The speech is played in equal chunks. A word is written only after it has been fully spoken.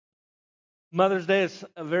Mother's Day is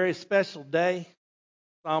a very special day.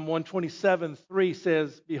 Psalm 127:3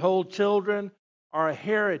 says, "Behold, children are a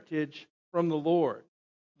heritage from the Lord.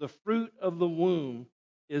 The fruit of the womb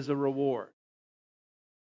is a reward."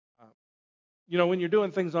 Uh, when you're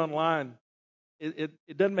doing things online,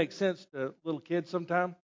 it doesn't make sense to little kids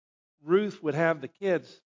sometimes. Ruth would have the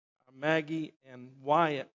kids, Maggie and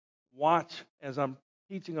Wyatt, watch as I'm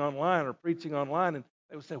teaching online or preaching online, and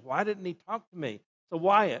they would say, "Why didn't he talk to me?" So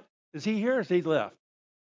Wyatt, is he here or is he left?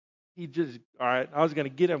 All right, I was going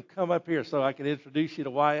to get him come up here so I could introduce you to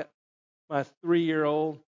Wyatt, my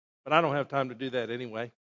 3-year-old, but I don't have time to do that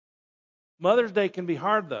anyway. Mother's Day can be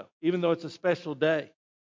hard, though, even though it's a special day.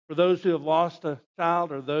 For those who have lost a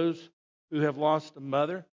child or those who have lost a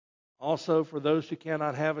mother, also for those who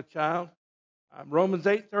cannot have a child. Romans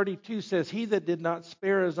 8:32 says, "He that did not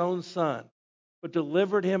spare his own son, but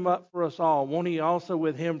delivered him up for us all, won't he also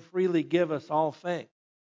with him freely give us all things?"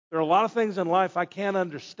 There are a lot of things in life I can't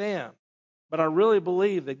understand, but I really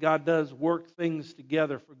believe that God does work things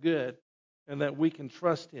together for good and that we can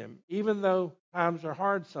trust Him, even though times are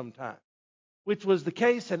hard sometimes, which was the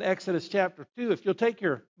case in Exodus chapter 2. If you'll take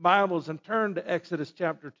your Bibles and turn to Exodus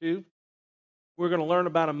chapter 2, we're going to learn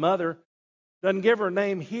about a mother. Doesn't give her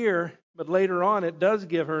name here, but later on it does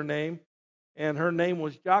give her name, and her name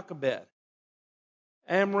was Jochebed.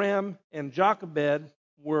 Amram and Jochebed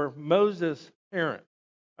were Moses' parents.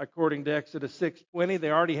 According to Exodus 6:20, they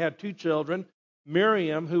already had 2 children,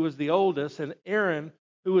 Miriam, who was the oldest, and Aaron,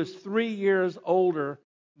 who was 3 years older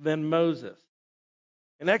than Moses.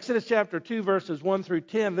 In Exodus chapter 2, verses 1 through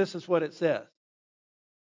 10, this is what it says.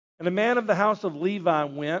 "And a man of the house of Levi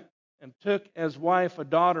went and took as wife a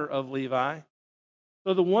daughter of Levi.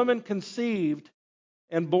 So the woman conceived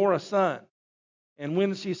and bore a son. And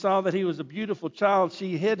when she saw that he was a beautiful child,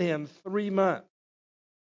 she hid him 3 months.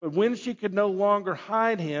 But when she could no longer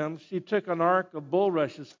hide him, she took an ark of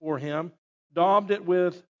bulrushes for him, daubed it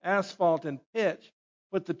with asphalt and pitch,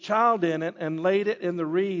 put the child in it, and laid it in the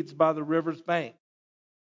reeds by the river's bank.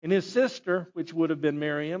 And his sister, which would have been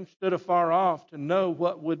Miriam, stood afar off to know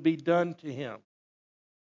what would be done to him.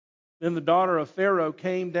 Then the daughter of Pharaoh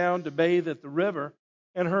came down to bathe at the river,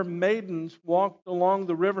 and her maidens walked along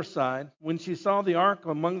the riverside. When she saw the ark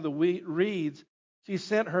among the reeds, she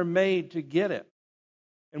sent her maid to get it.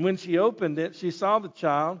 And when she opened it, she saw the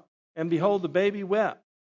child, and behold, the baby wept.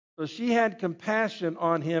 So she had compassion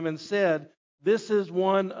on him and said, 'This is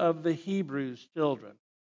one of the Hebrews' children.'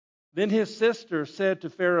 Then his sister said to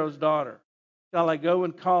Pharaoh's daughter, 'Shall I go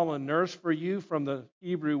and call a nurse for you from the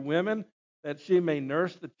Hebrew women, that she may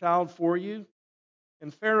nurse the child for you?'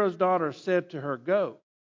 And Pharaoh's daughter said to her, 'Go.'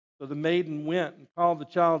 So the maiden went and called the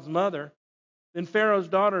child's mother. Then Pharaoh's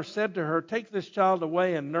daughter said to her, 'Take this child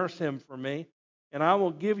away and nurse him for me, and I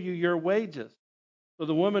will give you your wages.' So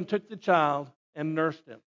the woman took the child and nursed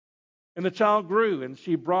him. And the child grew, and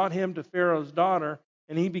she brought him to Pharaoh's daughter,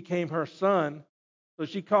 and he became her son. So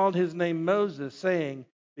she called his name Moses, saying,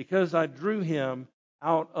 'Because I drew him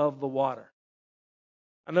out of the water.'"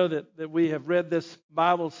 I know that we have read this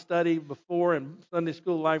Bible study before in Sunday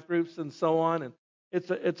school life groups and so on, and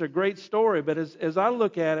it's a great story. But as I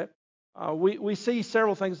look at it, we see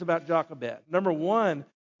several things about Jochebed. Number one,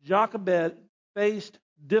 Jochebed faced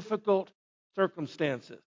difficult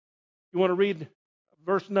circumstances. You want to read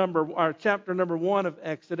chapter number 1 of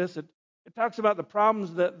Exodus. It talks about the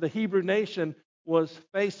problems that the Hebrew nation was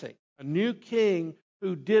facing. A new king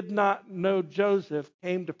who did not know Joseph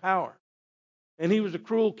came to power. And he was a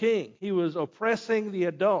cruel king. He was oppressing the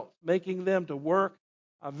adults, making them to work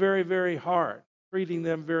very, very hard, treating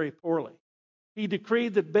them very poorly. He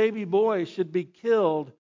decreed that baby boys should be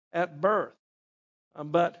killed at birth.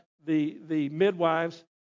 But the midwives,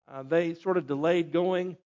 they sort of delayed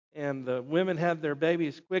going, and the women had their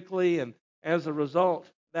babies quickly, and as a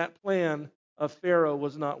result, that plan of Pharaoh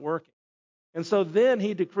was not working. And so then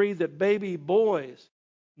he decreed that baby boys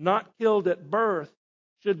not killed at birth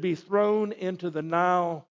should be thrown into the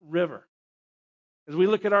Nile River. As we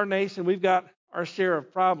look at our nation, we've got our share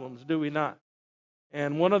of problems, do we not?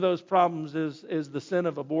 And one of those problems is the sin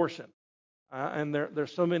of abortion. And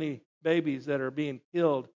there's so many babies that are being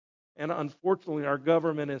killed, and unfortunately our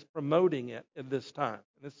government is promoting it at this time.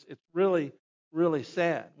 And it's really, really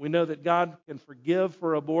sad. We know that God can forgive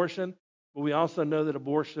for abortion, but we also know that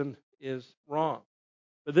abortion is wrong.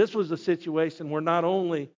 But this was a situation where not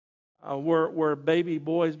only were baby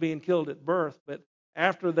boys being killed at birth, but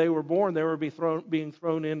after they were born, they were being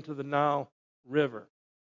thrown into the Nile River.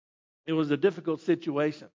 It was a difficult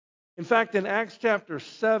situation. In fact, in Acts chapter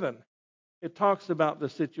 7, it talks about the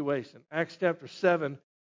situation. Acts chapter 7,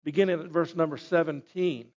 beginning at verse number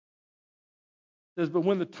 17. It says, but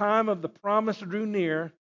when the time of the promise drew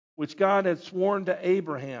near, which God had sworn to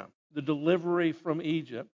Abraham, the delivery from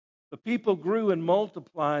Egypt, the people grew and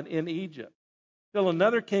multiplied in Egypt, till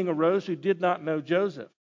another king arose who did not know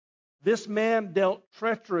Joseph. This man dealt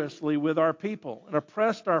treacherously with our people and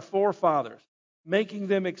oppressed our forefathers, making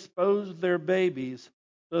them expose their babies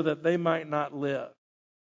so that they might not live.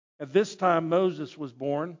 At this time Moses was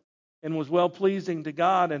born and was well-pleasing to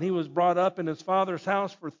God, and he was brought up in his father's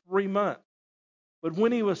house for 3 months. But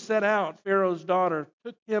when he was set out, Pharaoh's daughter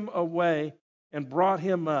took him away and brought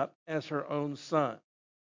him up as her own son.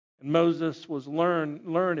 And Moses was learned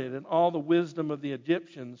in all the wisdom of the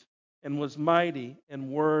Egyptians and was mighty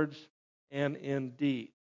in words and in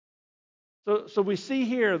deed. So we see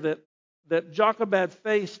here that Jochebed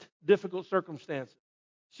faced difficult circumstances.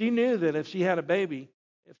 She knew that if she had a baby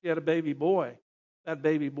boy, that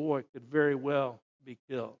baby boy could very well be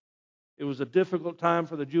killed. It was a difficult time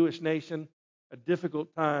for the Jewish nation, a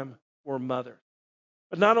difficult time for mothers.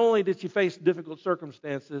 But not only did she face difficult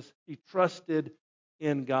circumstances, she trusted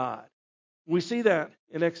in God. We see that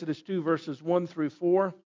in Exodus 2, verses 1 through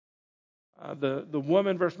 4. The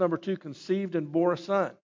woman, verse number 2, conceived and bore a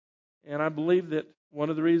son. And I believe that one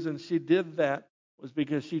of the reasons she did that was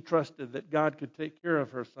because she trusted that God could take care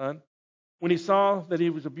of her son. When he saw that he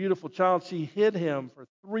was a beautiful child, she hid him for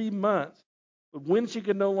 3 months. But when she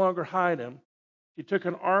could no longer hide him, she took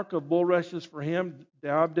an ark of bulrushes for him,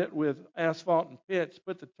 daubed it with asphalt and pitch,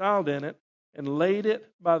 put the child in it, and laid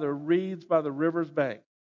it by the reeds by the river's bank.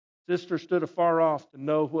 Sister stood afar off to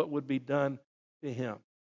know what would be done to him.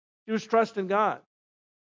 She was trusting God.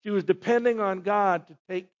 She was depending on God to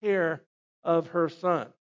take care of her son.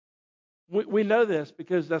 We know this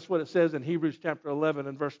because that's what it says in Hebrews chapter 11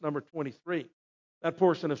 and verse number 23. That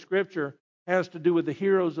portion of Scripture has to do with the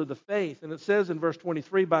heroes of the faith. And it says in verse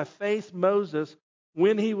 23, by faith Moses,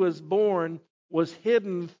 when he was born, was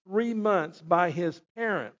hidden 3 months by his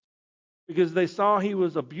parents because they saw he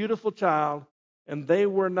was a beautiful child and they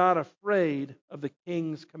were not afraid of the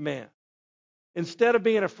king's command. Instead of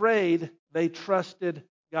being afraid, they trusted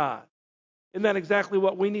God. Isn't that exactly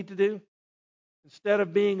what we need to do? Instead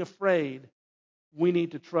of being afraid, we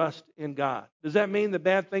need to trust in God. Does that mean that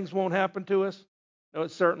bad things won't happen to us? No, it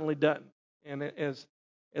certainly doesn't. And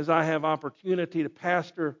as I have opportunity to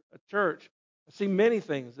pastor a church, I see many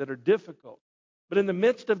things that are difficult. But in the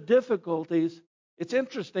midst of difficulties, it's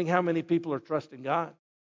interesting how many people are trusting God.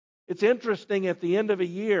 It's interesting at the end of a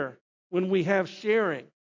year when we have sharing,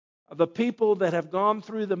 the people that have gone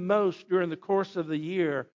through the most during the course of the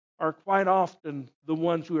year are quite often the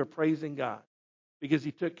ones who are praising God because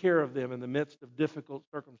he took care of them in the midst of difficult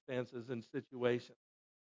circumstances and situations.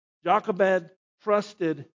 Jochebed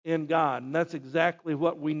trusted in God, and that's exactly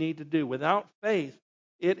what we need to do. Without faith,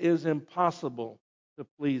 it is impossible to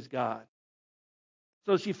please God.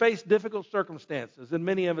 So she faced difficult circumstances, and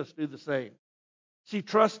many of us do the same. She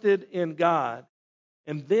trusted in God,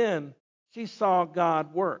 and then she saw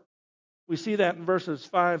God work. We see that in verses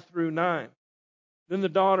 5 through 9. Then the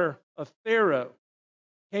daughter of Pharaoh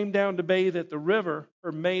came down to bathe at the river.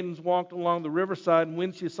 Her maidens walked along the riverside, and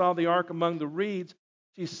when she saw the ark among the reeds,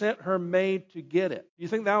 she sent her maid to get it. Do you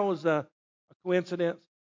think that was a coincidence?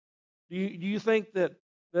 Do you think that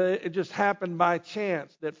it just happened by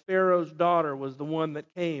chance that Pharaoh's daughter was the one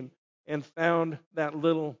that came and found that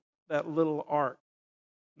little ark?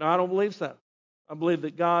 No, I don't believe so. I believe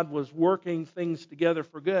that God was working things together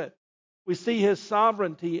for good. We see his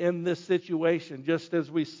sovereignty in this situation, just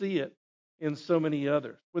as we see it in so many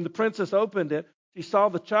others. When the princess opened it, she saw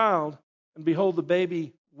the child, and behold, the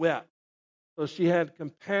baby wept. So she had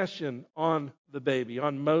compassion on the baby,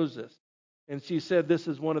 on Moses. And she said, this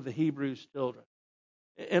is one of the Hebrews' children.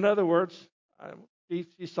 In other words,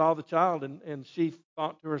 she saw the child, and she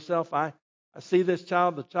thought to herself, I see this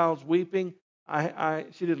child, the child's weeping.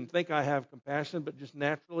 She didn't think I have compassion, but just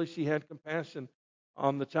naturally she had compassion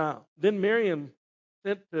on the child. Then Miriam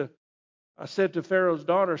said to Pharaoh's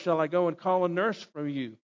daughter, shall I go and call a nurse from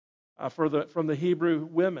you, from the Hebrew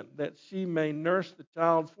women, that she may nurse the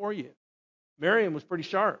child for you? Miriam was pretty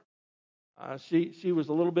sharp. She was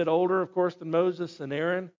a little bit older, of course, than Moses and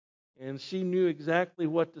Aaron, and she knew exactly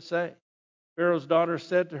what to say. Pharaoh's daughter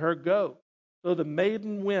said to her, go. So the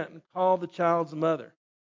maiden went and called the child's mother.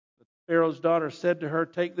 But Pharaoh's daughter said to her,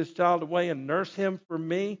 take this child away and nurse him for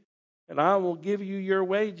me, and I will give you your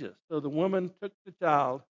wages. So the woman took the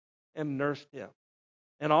child and nursed him,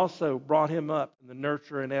 and also brought him up in the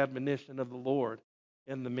nurture and admonition of the Lord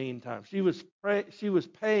in the meantime. She was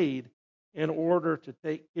paid in order to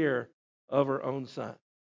take care of her own son.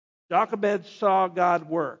 Jochebed saw God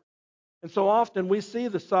work. And so often we see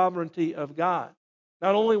the sovereignty of God.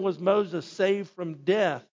 Not only was Moses saved from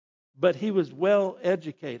death, but he was well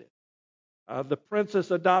educated. The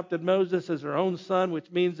princess adopted Moses as her own son,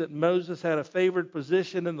 which means that Moses had a favored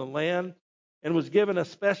position in the land and was given a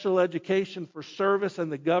special education for service in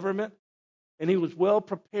the government. And he was well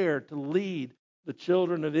prepared to lead the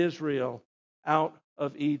children of Israel out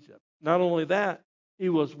of Egypt. Not only that, he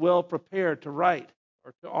was well prepared to write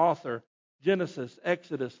or to author Genesis,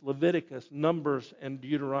 Exodus, Leviticus, Numbers, and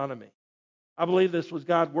Deuteronomy. I believe this was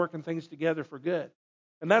God working things together for good.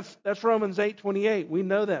 And that's Romans 8:28. We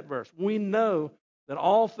know that verse. We know that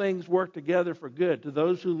all things work together for good to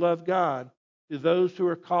those who love God, to those who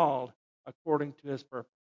are called according to his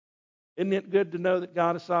purpose. Isn't it good to know that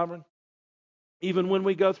God is sovereign? Even when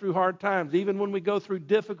we go through hard times, even when we go through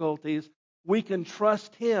difficulties, we can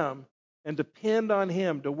trust him and depend on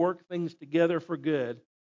him to work things together for good,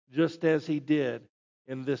 just as he did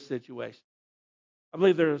in this situation. I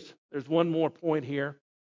believe there's one more point here.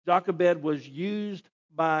 Jochebed was used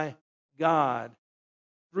by God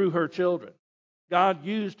through her children. God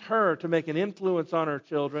used her to make an influence on her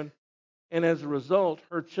children, and as a result,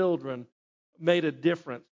 her children made a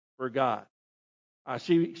difference for God.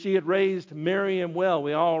 She had raised Miriam well.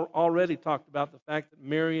 We already talked about the fact that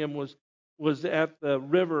Miriam was at the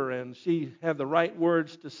river and she had the right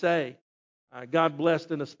words to say. God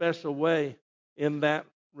blessed in a special way in that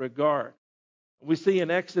regard. We see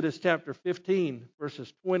in Exodus chapter 15,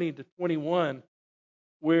 verses 20 to 21,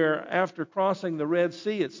 where after crossing the Red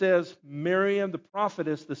Sea, it says, Miriam, the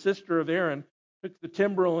prophetess, the sister of Aaron, took the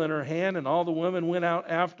timbrel in her hand, and all the women went out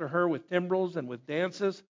after her with timbrels and with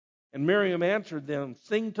dances. And Miriam answered them,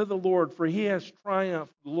 Sing to the Lord, for he has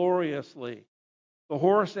triumphed gloriously. The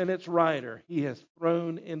horse and its rider he has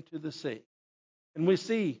thrown into the sea. And we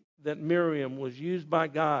see that Miriam was used by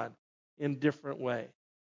God in different ways.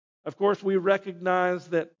 Of course, we recognize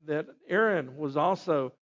that Aaron was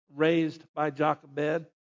also raised by Jochebed,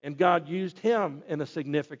 and God used him in a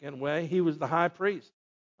significant way. He was the high priest,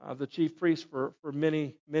 the chief priest for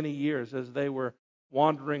many, many years as they were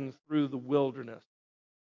wandering through the wilderness.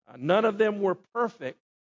 None of them were perfect,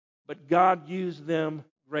 but God used them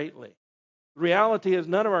greatly. The reality is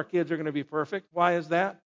none of our kids are going to be perfect. Why is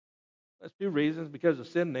that? That's two reasons. Because of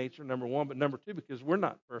sin nature, number one, but number two, because we're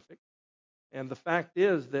not perfect. And the fact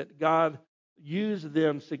is that God used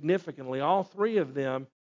them significantly, all three of them,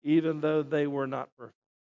 even though they were not perfect.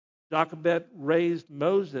 Jochebed raised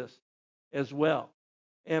Moses as well.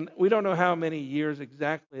 And we don't know how many years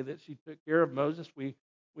exactly that she took care of Moses. We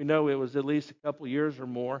know it was at least a couple years or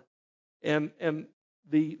more. And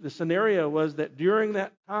the scenario was that during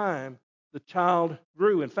that time, the child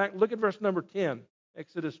grew. In fact, look at verse number 10,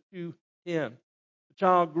 Exodus 2:10. The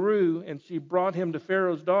child grew, and she brought him to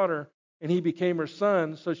Pharaoh's daughter, and he became her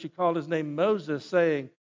son. So she called his name Moses,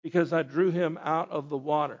 saying, because I drew him out of the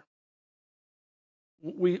water.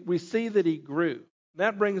 We see that he grew.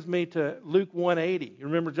 That brings me to Luke 1:80. You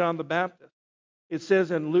remember John the Baptist? It says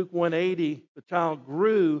in Luke 1:80, the child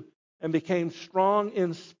grew and became strong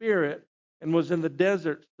in spirit and was in the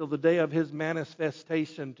desert till the day of his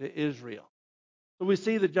manifestation to Israel. So we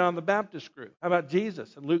see that John the Baptist grew. How about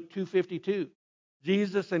Jesus in Luke 2:52?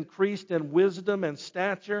 Jesus increased in wisdom and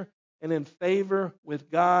stature and in favor with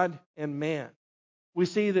God and man. We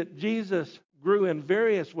see that Jesus grew in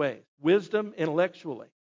various ways. Wisdom intellectually,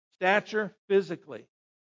 stature physically,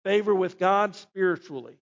 favor with God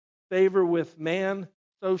spiritually, favor with man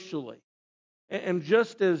socially. And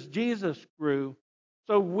just as Jesus grew,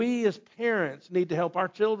 so we as parents need to help our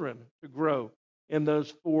children to grow in those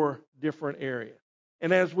four different areas.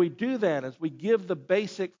 And as we do that, as we give the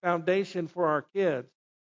basic foundation for our kids,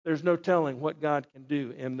 there's no telling what God can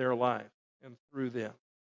do in their life and through them.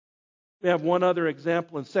 We have one other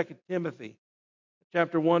example in 2 Timothy,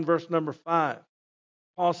 chapter 1, verse number 5.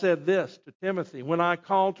 Paul said this to Timothy, when I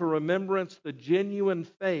call to remembrance the genuine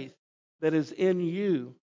faith that is in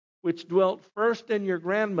you, which dwelt first in your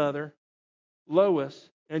grandmother, Lois,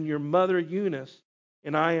 and your mother Eunice,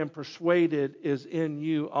 and I am persuaded is in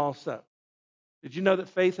you also. Did you know that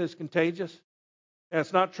faith is contagious? And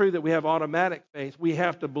it's not true that we have automatic faith. We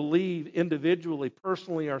have to believe individually,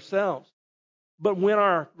 personally ourselves. But when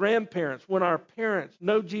our grandparents, when our parents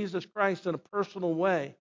know Jesus Christ in a personal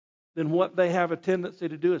way, then what they have a tendency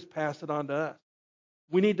to do is pass it on to us.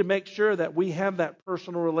 We need to make sure that we have that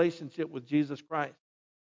personal relationship with Jesus Christ,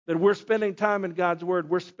 that we're spending time in God's Word,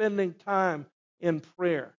 we're spending time in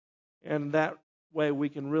prayer, and that way we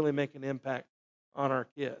can really make an impact on our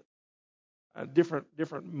kids. Different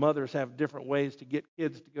mothers have different ways to get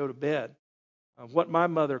kids to go to bed. What my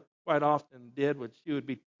mother quite often did was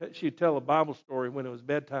she'd tell a Bible story when it was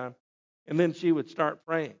bedtime, and then she would start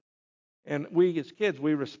praying. And we as kids,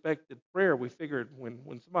 we respected prayer. We figured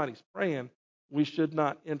when somebody's praying, we should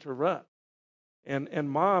not interrupt. And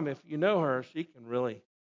mom, if you know her, she can really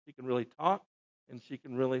talk, and she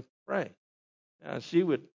can really pray. She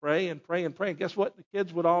would pray and pray and pray. And guess what the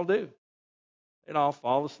kids would all do? They'd all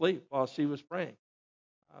fall asleep while she was praying.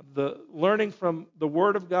 The learning from the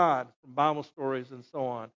Word of God, from Bible stories and so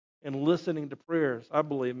on, and listening to prayers, I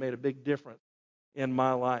believe, made a big difference in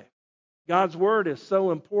my life. God's Word is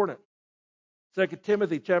so important. 2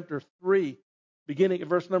 Timothy chapter 3, beginning at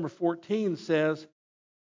verse number 14 says,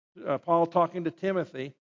 Paul talking to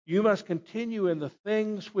Timothy, you must continue in the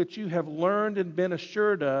things which you have learned and been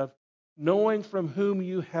assured of, knowing from whom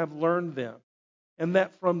you have learned them, and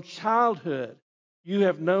that from childhood you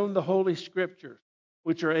have known the Holy Scriptures,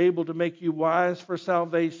 which are able to make you wise for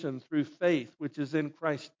salvation through faith which is in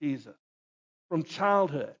Christ Jesus. From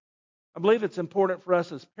childhood. I believe it's important for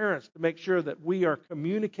us as parents to make sure that we are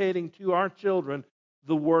communicating to our children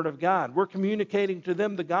the Word of God. We're communicating to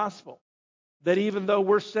them the gospel. That even though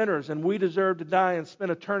we're sinners and we deserve to die and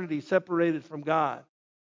spend eternity separated from God,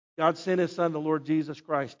 God sent His Son, the Lord Jesus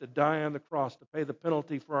Christ, to die on the cross to pay the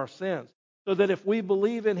penalty for our sins, so that if we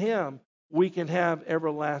believe in Him, we can have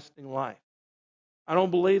everlasting life. I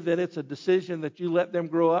don't believe that it's a decision that you let them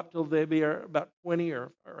grow up till they be about 20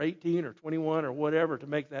 or 18 or 21 or whatever to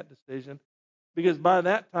make that decision, because by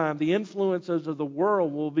that time, the influences of the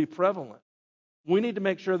world will be prevalent. We need to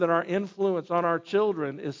make sure that our influence on our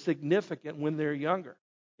children is significant when they're younger.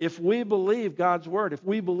 If we believe God's Word, if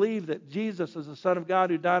we believe that Jesus is the Son of God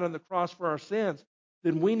who died on the cross for our sins,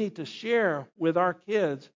 then we need to share with our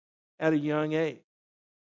kids at a young age.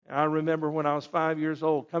 I remember when I was 5 years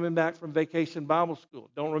old, coming back from Vacation Bible School.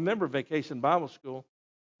 Don't remember Vacation Bible School,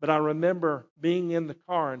 but I remember being in the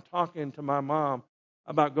car and talking to my mom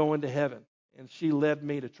about going to heaven. And she led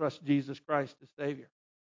me to trust Jesus Christ as Savior.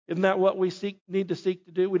 Isn't that what we need to seek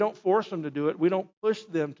to do? We don't force them to do it. We don't push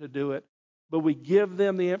them to do it. But we give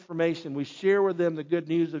them the information. We share with them the good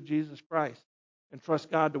news of Jesus Christ and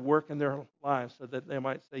trust God to work in their lives so that they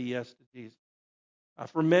might say yes to Jesus.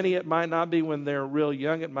 For many, it might not be when they're real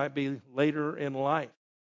young. It might be later in life.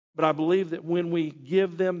 But I believe that when we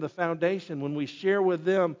give them the foundation, when we share with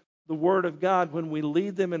them the Word of God, when we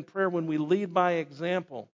lead them in prayer, when we lead by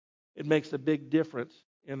example, it makes a big difference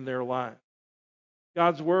in their lives.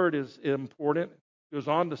 God's Word is important. It goes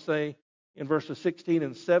on to say in verses 16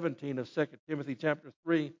 and 17 of 2 Timothy chapter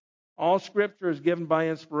 3, all Scripture is given by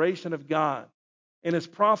inspiration of God and is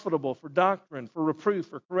profitable for doctrine, for reproof,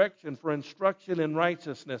 for correction, for instruction in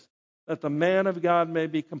righteousness, that the man of God may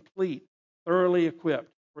be complete, thoroughly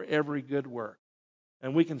equipped for every good work.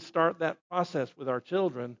 And we can start that process with our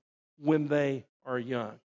children when they are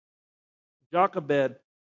young. Jochebed,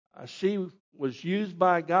 she was used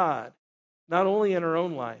by God not only in her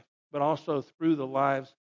own life, but also through the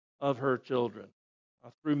lives of her children,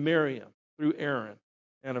 through Miriam, through Aaron,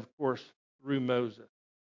 and of course, through Moses.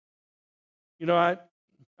 You know,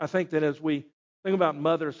 I think that as we think about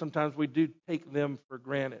mothers, sometimes we do take them for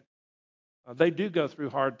granted. They do go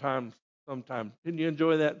through hard times sometimes. Didn't you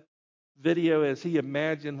enjoy that video as he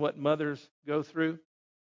imagined what mothers go through?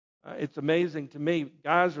 It's amazing to me.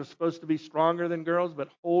 Guys are supposed to be stronger than girls, but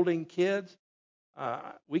holding kids,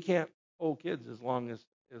 we can't hold kids as long as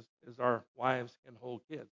our wives can hold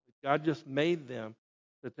kids. God just made them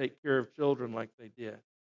to take care of children like they did.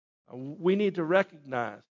 We need to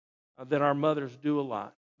recognize that our mothers do a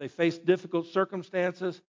lot. They face difficult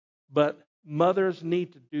circumstances, but mothers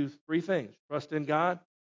need to do three things: trust in God,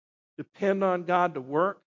 depend on God to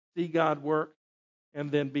work, see God work, and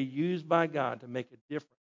then be used by God to make a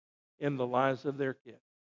difference in the lives of their kids.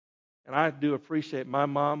 And I do appreciate my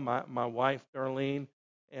mom, my wife, Darlene,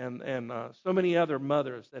 and so many other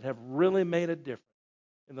mothers that have really made a difference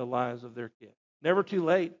in the lives of their kids. Never too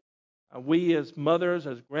late. We as mothers,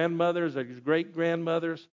 as grandmothers, as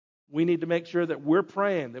great-grandmothers, we need to make sure that we're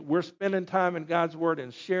praying, that we're spending time in God's Word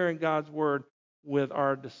and sharing God's Word with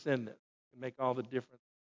our descendants to make all the difference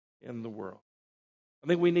in the world. I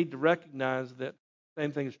think we need to recognize that the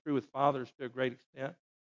same thing is true with fathers to a great extent.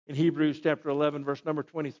 In Hebrews chapter 11, verse number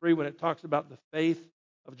 23, when it talks about the faith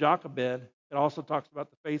of Jochebed, it also talks about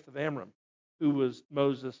the faith of Amram, who was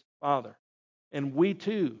Moses' father. And we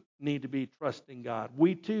too need to be trusting God.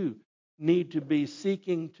 We too need to be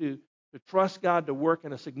seeking to trust God to work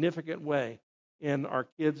in a significant way in our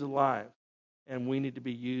kids' lives. And we need to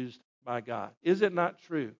be used by God. Is it not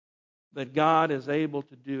true that God is able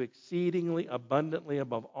to do exceedingly abundantly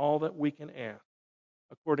above all that we can ask,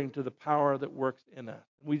 according to the power that works in us?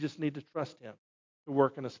 We just need to trust Him to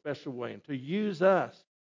work in a special way and to use us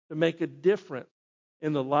to make a difference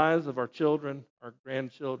in the lives of our children, our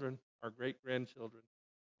grandchildren, our great-grandchildren,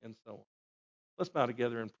 and so on. Let's bow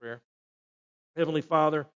together in prayer. Heavenly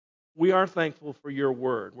Father, we are thankful for your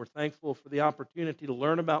word. We're thankful for the opportunity to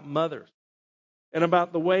learn about mothers and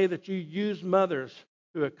about the way that you use mothers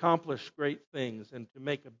to accomplish great things and to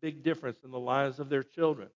make a big difference in the lives of their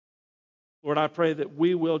children. Lord, I pray that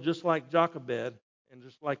we will, just like Jochebed and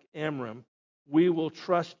just like Amram, we will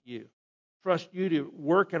trust you to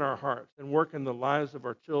work in our hearts and work in the lives of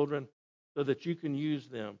our children so that you can use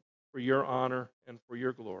them for your honor and for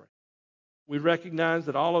your glory. We recognize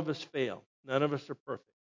that all of us fail. None of us are perfect.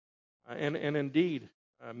 And indeed,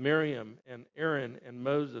 Miriam and Aaron and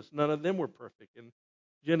Moses, none of them were perfect. In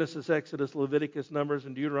Genesis, Exodus, Leviticus, Numbers,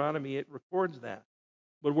 and Deuteronomy, it records that.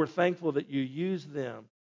 But we're thankful that you use them.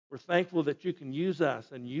 We're thankful that you can use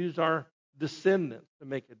us and use our descendants to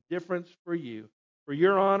make a difference for you, for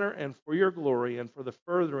your honor and for your glory and for the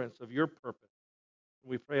furtherance of your purpose.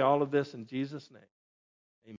 We pray all of this in Jesus' name.